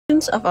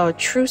of our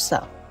true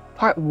self,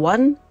 part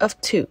 1 of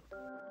 2.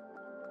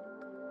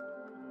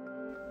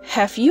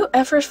 Have you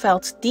ever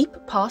felt deep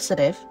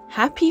positive,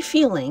 happy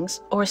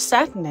feelings or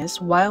sadness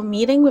while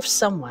meeting with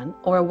someone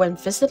or when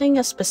visiting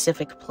a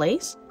specific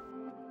place?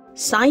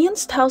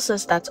 Science tells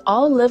us that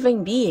all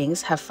living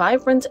beings have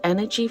vibrant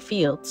energy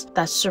fields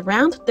that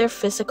surround their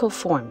physical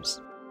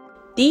forms.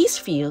 These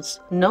fields,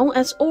 known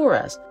as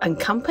auras,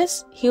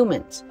 encompass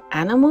humans,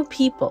 animal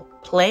people,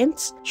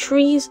 plants,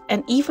 trees,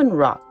 and even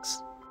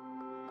rocks.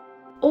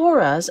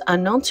 Auras are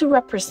known to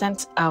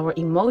represent our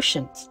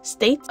emotions,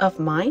 states of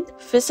mind,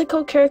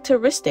 physical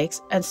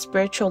characteristics, and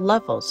spiritual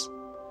levels.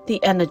 The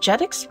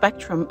energetic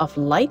spectrum of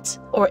light,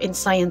 or in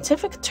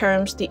scientific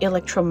terms the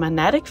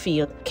electromagnetic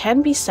field,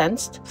 can be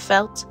sensed,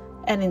 felt,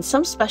 and in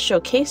some special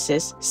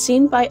cases,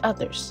 seen by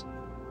others.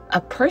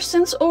 A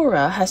person's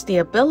aura has the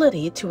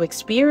ability to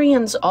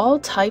experience all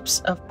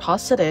types of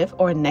positive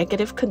or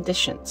negative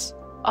conditions.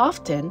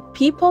 Often,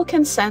 people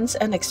can sense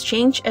and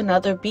exchange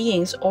another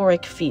being's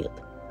auric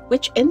field,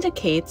 which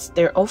indicates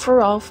their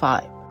overall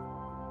vibe.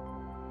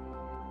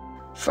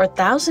 For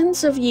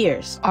thousands of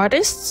years,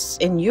 artists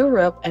in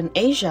Europe and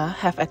Asia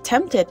have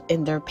attempted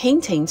in their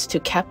paintings to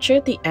capture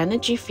the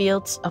energy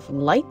fields of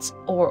light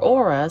or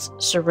auras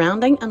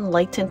surrounding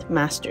enlightened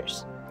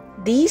masters.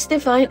 These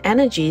divine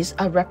energies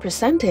are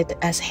represented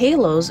as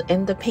halos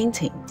in the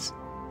paintings.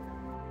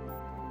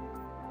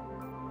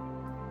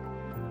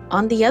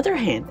 On the other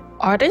hand,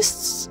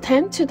 artists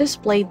tend to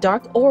display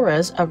dark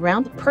auras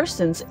around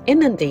persons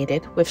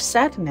inundated with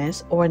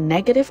sadness or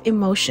negative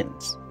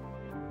emotions.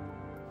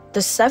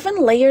 The 7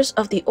 layers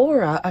of the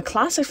aura are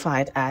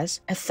classified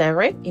as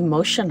etheric,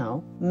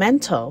 emotional,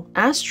 mental,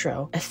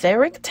 astral,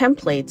 etheric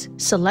templates,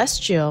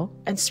 celestial,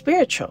 and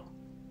spiritual.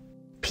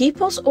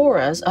 People's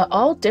auras are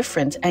all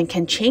different and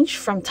can change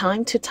from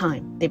time to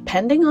time,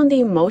 depending on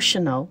the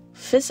emotional,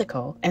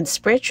 physical, and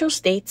spiritual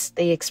states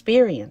they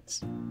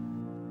experience.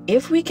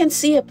 If we can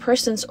see a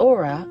person's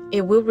aura,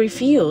 it will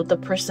reveal the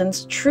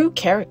person's true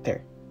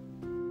character.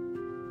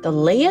 The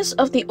layers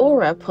of the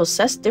aura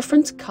possess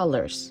different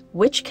colors,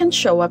 which can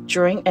show up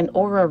during an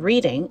aura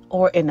reading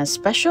or in a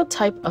special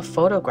type of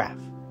photograph.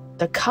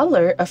 The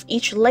color of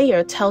each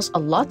layer tells a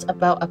lot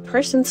about a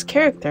person's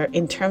character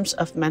in terms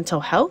of mental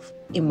health,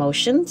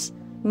 emotions,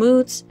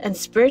 moods, and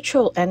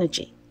spiritual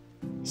energy.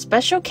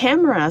 Special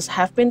cameras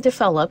have been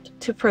developed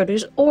to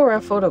produce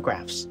aura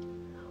photographs.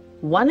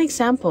 One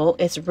example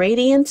is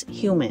Radiant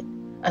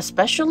Human, a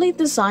specially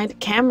designed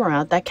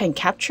camera that can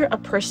capture a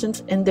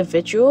person's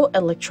individual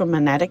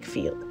electromagnetic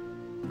field.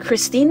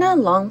 Christina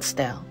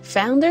Longstell,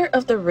 founder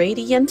of the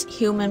Radiant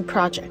Human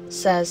Project,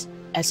 says,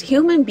 "As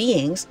human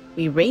beings,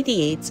 we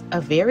radiate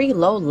a very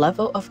low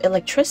level of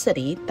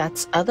electricity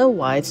that's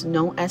otherwise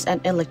known as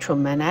an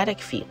electromagnetic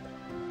field.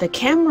 The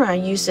camera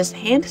uses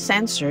hand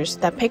sensors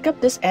that pick up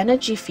this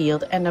energy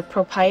field, and a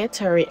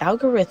proprietary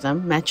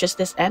algorithm matches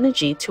this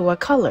energy to a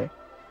color."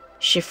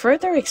 She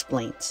further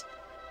explains,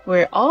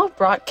 "We're all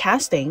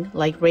broadcasting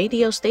like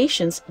radio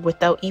stations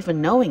without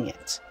even knowing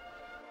it."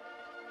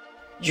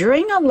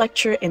 During a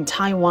lecture in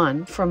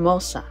Taiwan,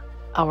 Formosa,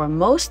 our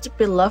most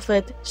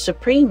beloved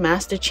Supreme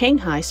Master Cheng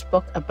Hai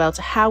spoke about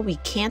how we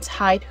can't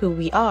hide who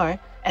we are,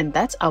 and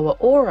that our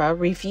aura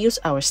reveals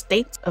our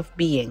state of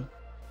being.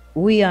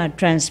 We are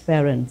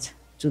transparent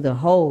to the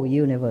whole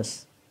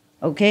universe,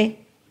 okay?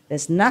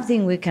 There's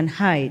nothing we can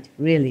hide,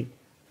 really.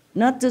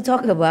 Not to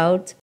talk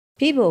about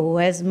people who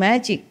has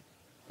magic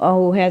or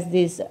who has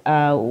this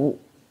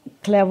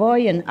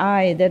clairvoyant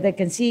eye that they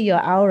can see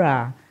your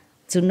aura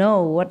to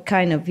know what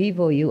kind of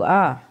people you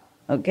are,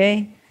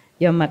 okay?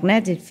 Your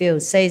magnetic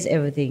field says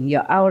everything.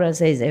 Your aura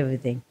says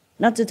everything.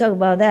 Not to talk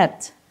about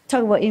that.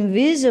 Talk about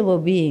invisible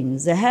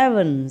beings, the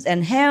heavens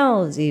and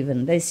hells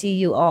even. They see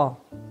you all.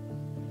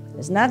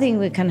 There's nothing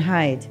we can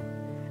hide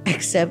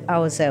except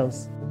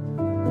ourselves.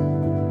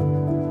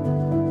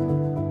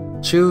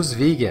 Choose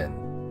vegan.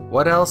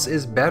 What else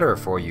is better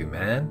for you,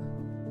 man?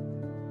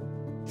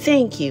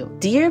 Thank you,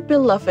 dear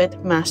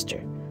beloved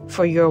Master,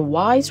 for your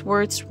wise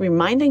words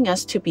reminding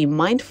us to be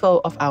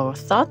mindful of our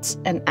thoughts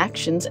and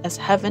actions as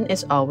heaven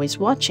is always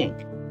watching.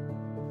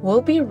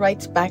 We'll be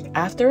right back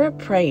after a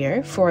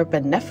prayer for a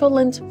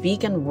benevolent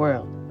vegan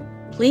world.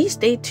 Please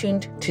stay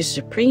tuned to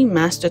Supreme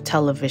Master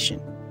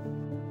Television.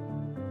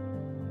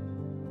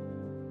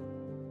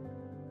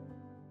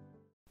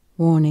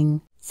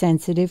 Warning: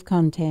 sensitive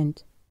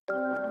content.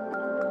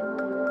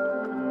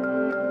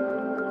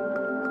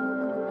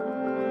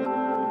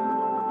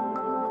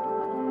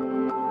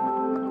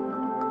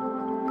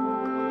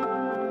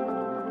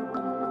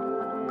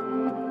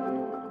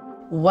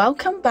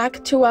 Welcome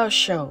back to our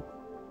show,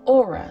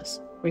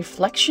 Auras,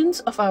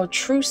 Reflections of Our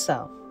True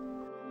Self.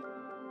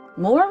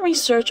 More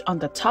research on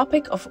the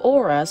topic of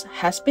auras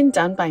has been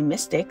done by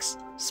mystics,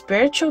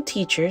 spiritual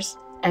teachers,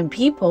 and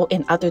people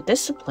in other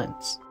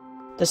disciplines.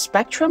 The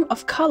spectrum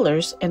of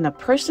colors in a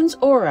person's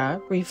aura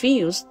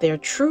reveals their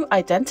true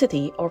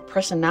identity or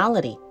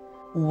personality,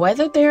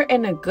 whether they're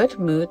in a good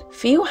mood,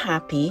 feel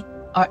happy,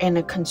 are in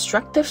a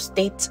constructive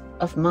state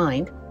of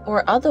mind,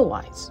 or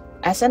otherwise.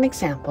 As an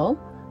example,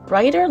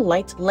 Brighter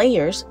light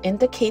layers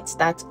indicates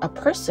that a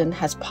person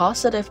has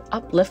positive,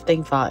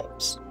 uplifting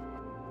vibes.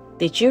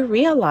 Did you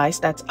realize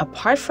that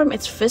apart from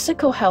its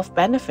physical health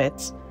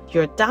benefits,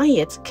 your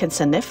diet can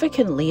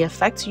significantly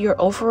affect your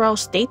overall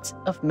state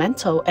of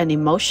mental and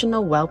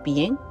emotional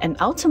well-being and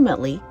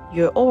ultimately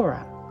your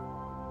aura?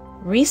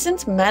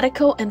 Recent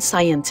medical and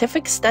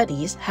scientific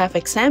studies have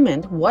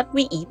examined what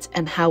we eat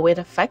and how it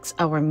affects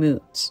our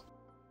moods.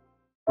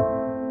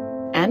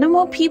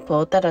 Animal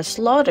people that are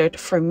slaughtered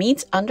for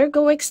meat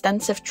undergo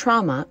extensive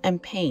trauma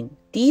and pain.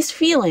 These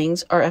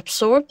feelings are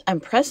absorbed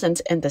and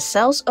present in the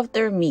cells of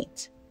their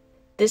meat.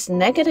 This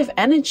negative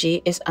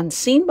energy is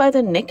unseen by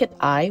the naked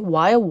eye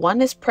while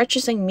one is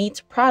purchasing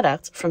meat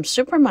products from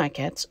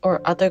supermarkets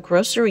or other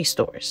grocery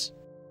stores.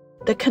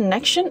 The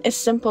connection is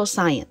simple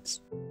science.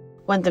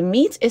 When the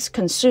meat is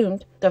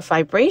consumed, the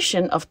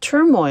vibration of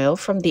turmoil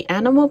from the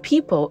animal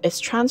people is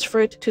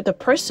transferred to the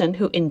person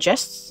who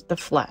ingests the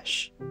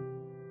flesh.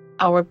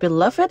 Our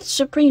beloved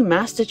Supreme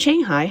Master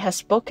Cheng Hai has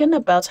spoken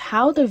about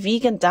how the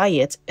vegan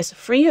diet is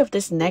free of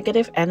this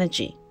negative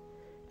energy,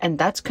 and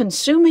that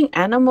consuming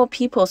animal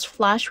people's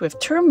flesh with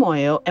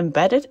turmoil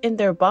embedded in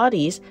their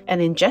bodies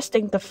and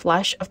ingesting the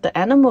flesh of the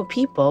animal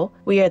people,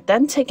 we are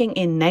then taking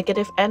in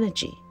negative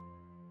energy.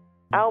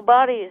 Our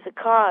body is a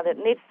car that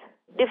needs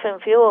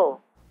different fuel.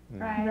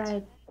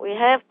 Right. We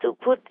have to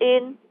put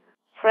in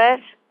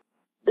fresh,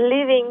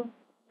 living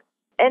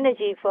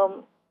energy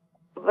from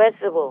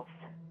vegetables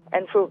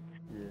and fruits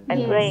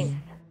and grains,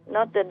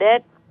 not the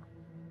dead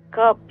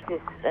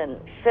corpses and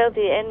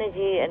filthy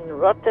energy and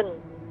rotten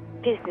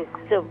pieces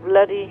of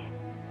bloody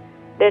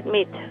dead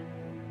meat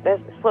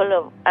that's full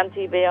of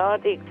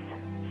antibiotics,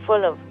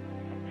 full of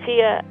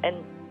fear and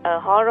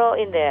horror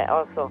in there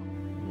also.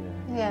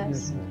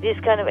 Yes. This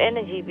kind of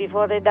energy,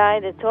 before they die,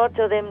 they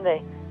torture them,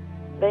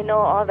 they know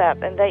all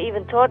that, and they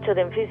even torture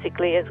them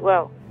physically as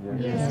well.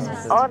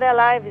 Yes. All their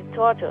life is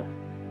torture.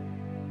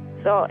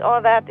 So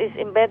all that is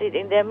embedded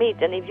in their meat,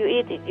 and if you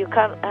eat it, you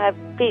can't have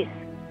peace.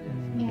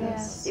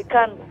 Yes. You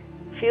can't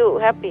feel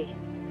happy.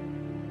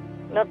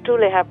 Not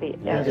truly happy.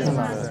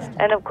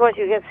 And of course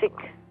you get sick.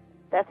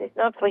 That is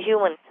not for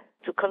humans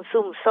to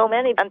consume so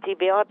many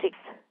antibiotics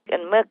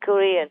and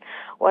mercury and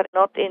what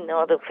not in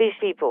all the fish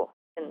people.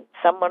 And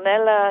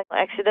salmonella,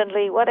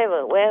 accidentally,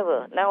 whatever,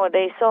 wherever.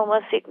 Nowadays so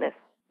much sickness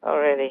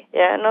already.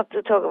 Yeah, not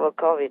to talk about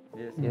COVID.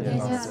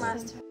 Yes,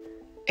 Master.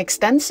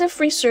 Extensive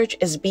research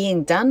is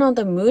being done on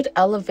the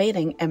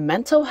mood-elevating and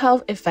mental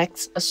health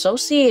effects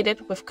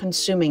associated with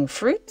consuming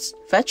fruits,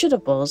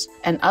 vegetables,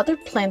 and other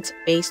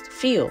plant-based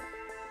fuel.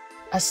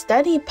 A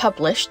study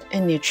published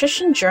in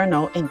Nutrition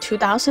Journal in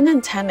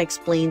 2010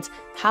 explains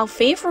how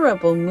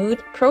favorable mood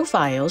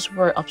profiles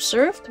were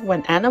observed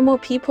when animal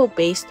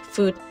people-based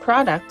food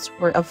products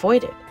were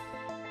avoided.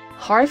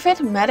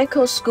 Harvard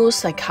Medical School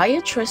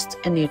psychiatrist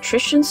and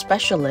nutrition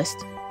specialist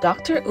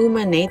Dr.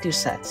 Uma Naidu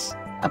says,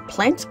 a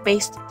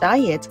plant-based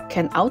diet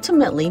can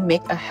ultimately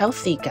make a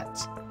healthy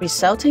gut,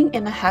 resulting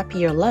in a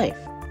happier life.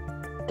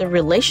 The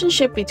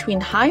relationship between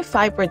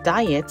high-fiber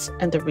diets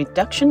and the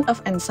reduction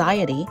of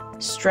anxiety,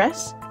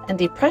 stress, and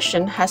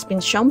depression has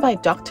been shown by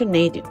Dr.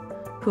 Naidu,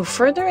 who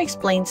further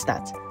explains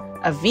that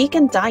a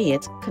vegan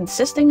diet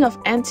consisting of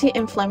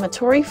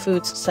anti-inflammatory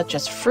foods such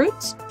as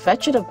fruits,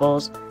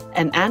 vegetables,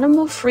 and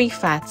animal-free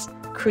fats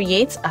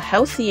creates a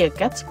healthier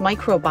gut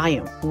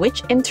microbiome,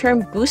 which in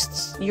turn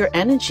boosts your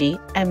energy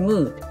and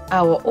mood.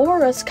 Our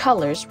aura's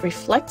colors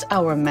reflect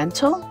our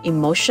mental,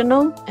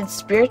 emotional, and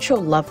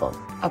spiritual level.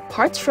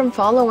 Apart from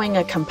following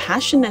a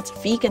compassionate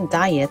vegan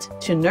diet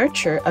to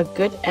nurture a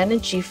good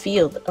energy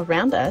field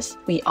around us,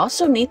 we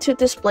also need to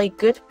display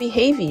good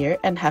behavior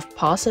and have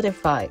positive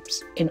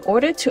vibes in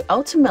order to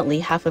ultimately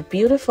have a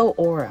beautiful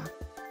aura.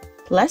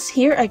 Let's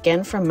hear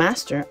again from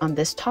Master on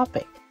this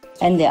topic.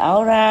 And the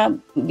aura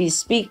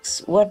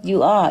bespeaks what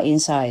you are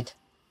inside.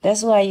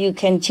 That's why you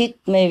can cheat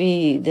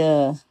maybe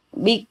the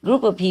big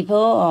group of people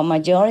or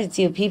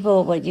majority of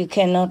people, but you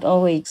cannot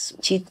always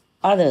cheat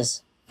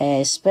others.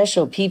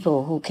 Special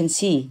people who can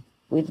see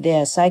with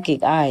their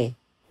psychic eye,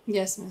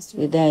 Yes, Master.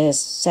 with their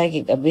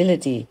psychic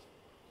ability.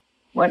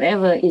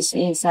 Whatever is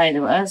inside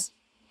of us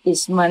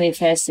is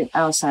manifested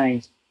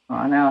outside,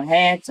 on our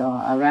heads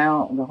or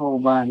around the whole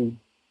body.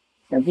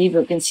 The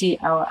people can see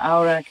our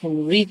aura,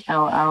 can read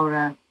our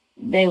aura.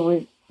 They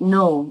will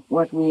know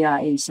what we are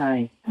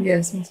inside.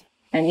 Yes, Master.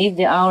 And if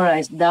the aura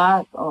is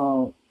dark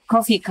or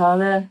coffee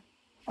color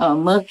or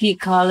murky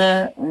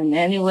color in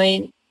any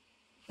way,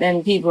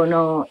 then people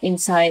know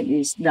inside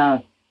is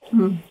dark.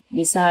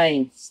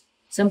 Besides,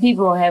 some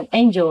people have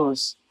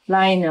angels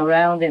flying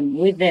around them,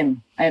 with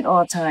them at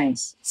all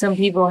times. Some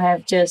people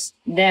have just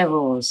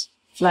devils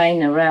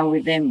flying around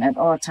with them at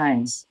all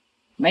times,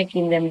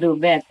 making them do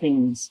bad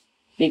things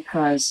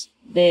because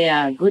they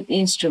are good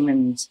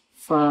instruments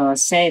for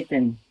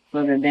Satan,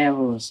 for the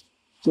devils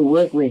to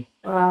work with.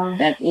 Wow.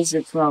 That is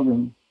the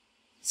problem.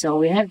 So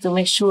we have to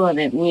make sure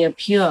that we are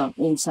pure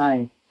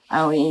inside.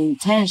 Our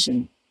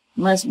intention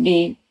must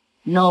be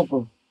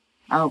noble.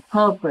 Our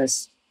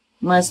purpose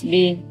must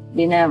be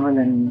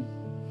benevolent.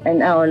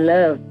 And our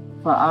love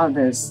for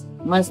others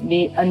must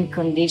be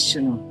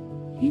unconditional.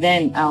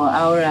 Then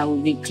our aura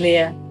will be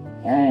clear,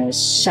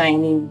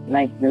 shining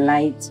like the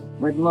light,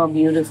 but more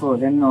beautiful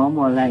than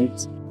normal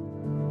light.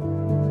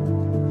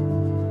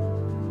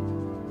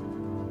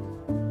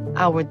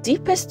 Our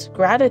deepest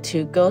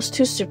gratitude goes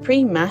to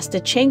Supreme Master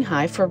Ching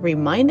Hai for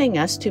reminding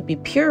us to be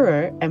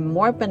purer and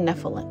more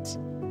benevolent.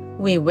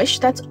 We wish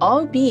that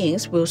all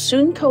beings will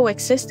soon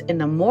coexist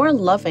in a more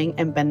loving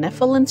and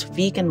benevolent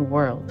vegan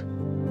world.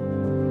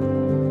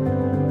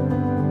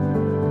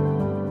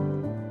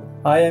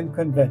 I am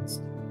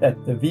convinced that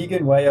the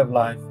vegan way of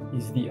life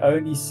is the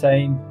only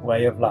sane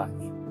way of life.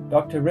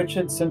 Dr.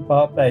 Richard St.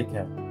 Barb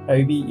Baker,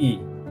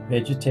 OBE,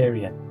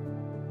 vegetarian.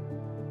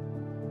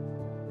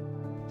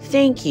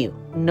 Thank you,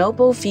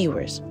 noble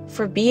viewers,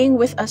 for being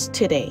with us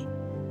today.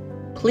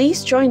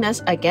 Please join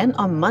us again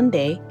on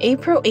Monday,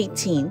 April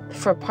 18th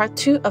for part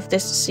 2 of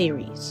this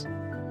series.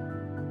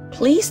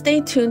 Please stay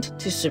tuned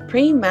to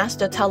Supreme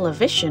Master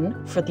Television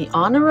for the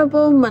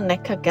Honorable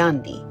Maneka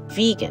Gandhi,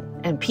 Vegan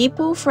and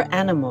People for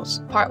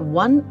Animals, part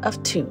 1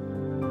 of 2.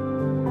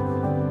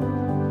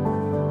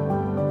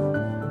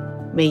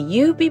 May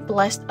you be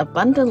blessed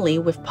abundantly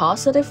with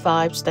positive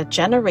vibes that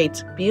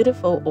generate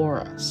beautiful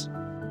auras.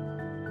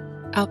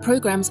 Our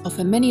programs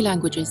offer many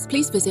languages.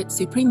 Please visit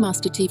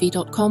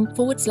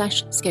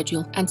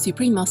suprememastertv.com/schedule and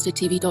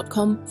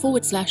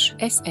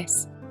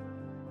suprememastertv.com/SS.